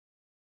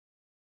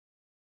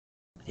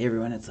Hey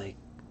everyone, it's like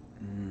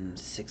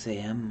 6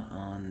 a.m.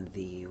 on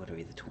the, what are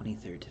we, the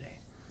 23rd today.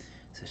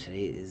 So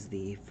today is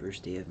the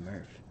first day of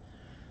MRRF.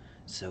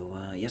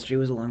 So yesterday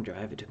was a long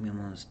drive. It took me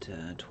almost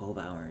 12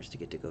 hours to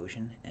get to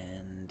Goshen.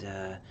 And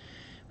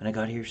when I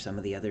got here, some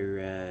of the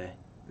other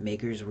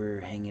makers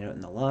were hanging out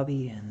in the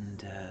lobby.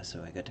 And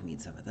so I got to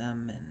meet some of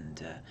them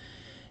and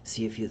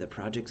see a few of the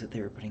projects that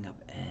they were putting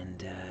up.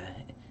 And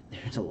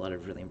there's a lot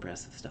of really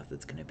impressive stuff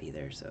that's going to be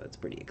there. So it's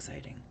pretty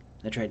exciting.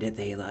 I tried to hit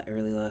the A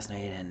early last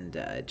night, and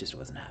it just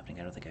wasn't happening.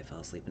 I don't think I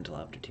fell asleep until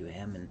after 2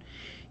 a.m., and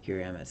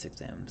here I am at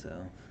 6 a.m.,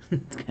 so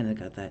it's kind of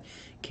got that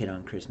kid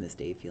on Christmas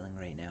Day feeling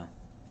right now.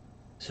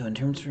 So in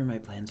terms for my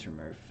plans for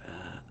MRRF,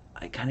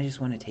 I kind of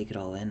just want to take it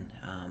all in.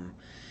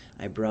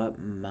 I brought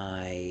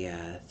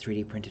my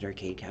 3D printed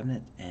arcade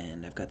cabinet,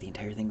 and I've got the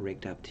entire thing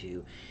rigged up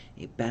to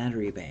a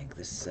battery bank.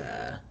 This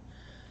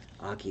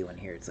Aki one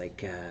here, it's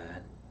like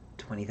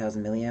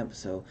 20,000 milliamps,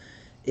 so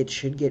it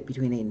should get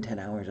between 8 and 10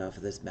 hours off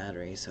of this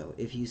battery. So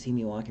if you see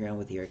me walking around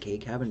with the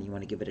arcade cabinet and you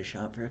want to give it a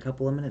shot for a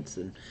couple of minutes,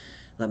 then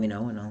let me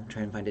know and I'll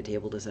try and find a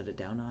table to set it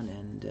down on,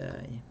 and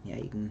yeah,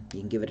 you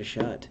can give it a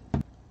shot.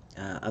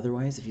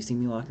 Otherwise, if you see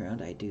me walking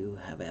around, I do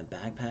have a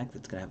backpack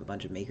that's gonna have a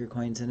bunch of maker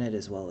coins in it,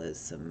 as well as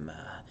some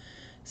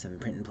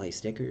print and play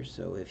stickers.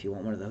 So if you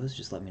want one of those,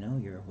 just let me know.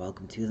 You're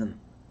welcome to them.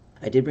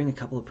 I did bring a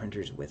couple of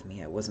printers with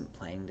me. I wasn't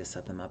planning to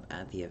set them up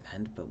at the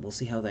event, but we'll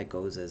see how that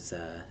goes as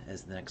the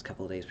next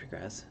couple of days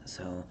progress.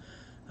 So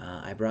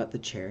I brought the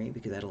Cherry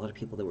because I had a lot of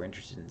people that were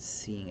interested in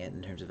seeing it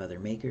in terms of other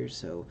makers.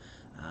 So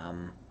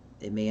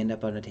it may end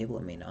up on a table,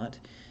 it may not.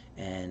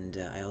 And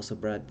I also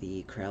brought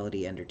the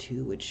Corality Ender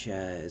 2, which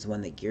is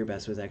one that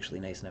GearBest was actually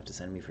nice enough to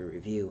send me for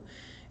review.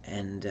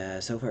 And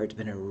so far it's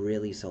been a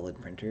really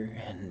solid printer,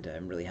 and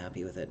I'm really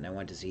happy with it. And I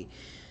want to see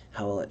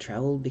how well it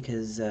traveled,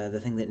 because the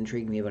thing that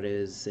intrigued me about it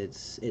is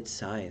its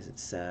size.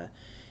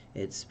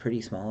 It's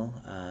pretty small,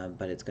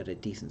 but it's got a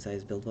decent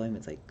sized build volume.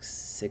 It's like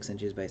 6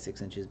 inches by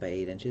 6 inches by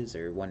 8 inches,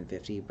 or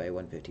 150 by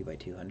 150 by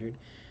 200.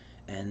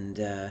 And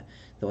the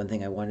one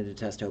thing I wanted to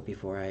test out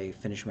before I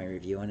finish my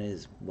review on it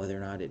is whether or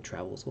not it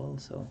travels well.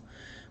 So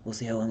we'll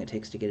see how long it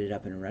takes to get it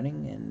up and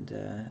running.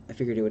 And I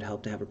figured it would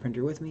help to have a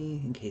printer with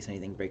me in case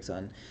anything breaks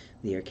on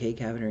the arcade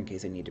cabinet, or in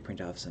case I need to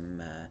print off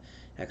some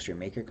extra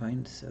maker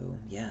coins. So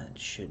yeah, it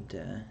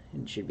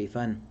should be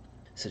fun.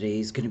 So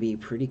today's going to be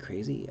pretty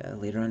crazy.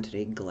 Later on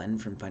today, Glenn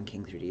from Fun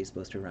King 3D is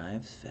supposed to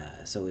arrive.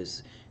 So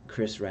is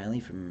Chris Riley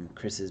from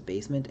Chris's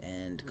Basement,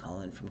 and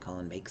Colin from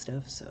Colin Make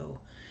Stuff. So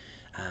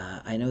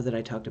I know that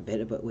I talked a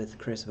bit with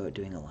Chris about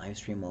doing a live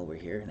stream while we're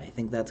here, and I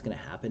think that's going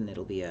to happen.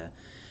 It'll be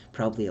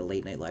probably a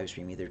late night live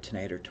stream, either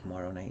tonight or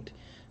tomorrow night,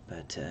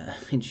 but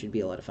it should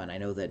be a lot of fun. I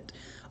know that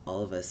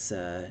all of us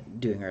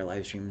doing our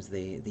live streams,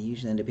 they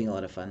usually end up being a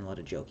lot of fun, a lot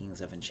of joking and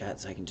stuff in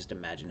chat, so I can just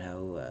imagine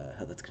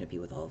how that's going to be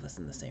with all of us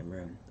in the same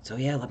room. So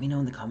yeah, let me know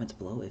in the comments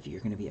below if you're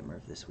going to be at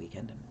MRRF this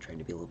weekend. I'm trying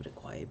to be a little bit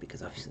quiet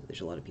because obviously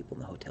there's a lot of people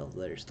in the hotel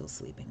that are still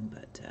sleeping,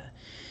 but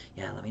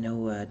yeah, let me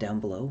know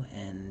down below.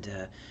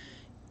 And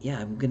yeah,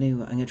 I'm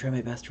gonna try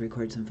my best to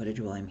record some footage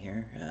while I'm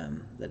here.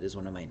 That is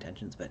one of my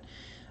intentions, but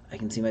I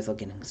can see myself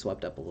getting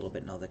swept up a little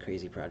bit in all the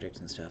crazy projects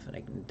and stuff, and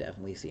I can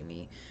definitely see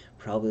me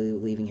probably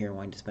leaving here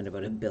wanting to spend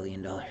about $1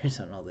 billion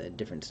on all the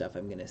different stuff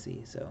I'm gonna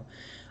see. So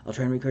I'll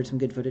try and record some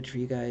good footage for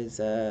you guys.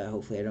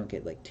 Hopefully I don't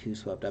get like too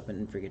swept up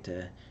and forget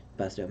to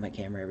bust out my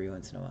camera every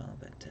once in a while.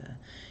 But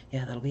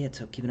yeah, that'll be it.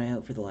 So keep an eye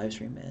out for the live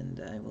stream,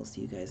 and I will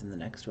see you guys in the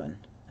next one.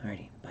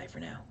 Alrighty, bye for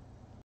now.